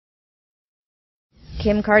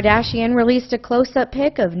Kim Kardashian released a close-up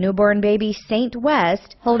pic of newborn baby Saint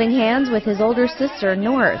West holding hands with his older sister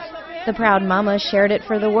North. The proud mama shared it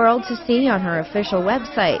for the world to see on her official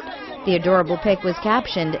website. The adorable pic was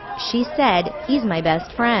captioned, "She said, he's my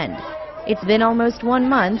best friend." It's been almost 1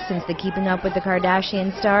 month since the Keeping Up with the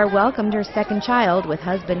Kardashian star welcomed her second child with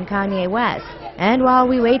husband Kanye West. And while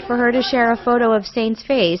we wait for her to share a photo of Saint's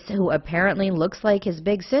face, who apparently looks like his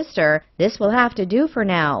big sister, this will have to do for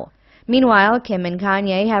now. Meanwhile, Kim and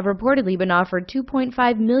Kanye have reportedly been offered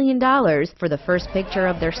 $2.5 million for the first picture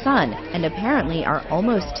of their son, and apparently are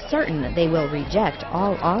almost certain they will reject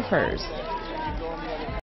all offers.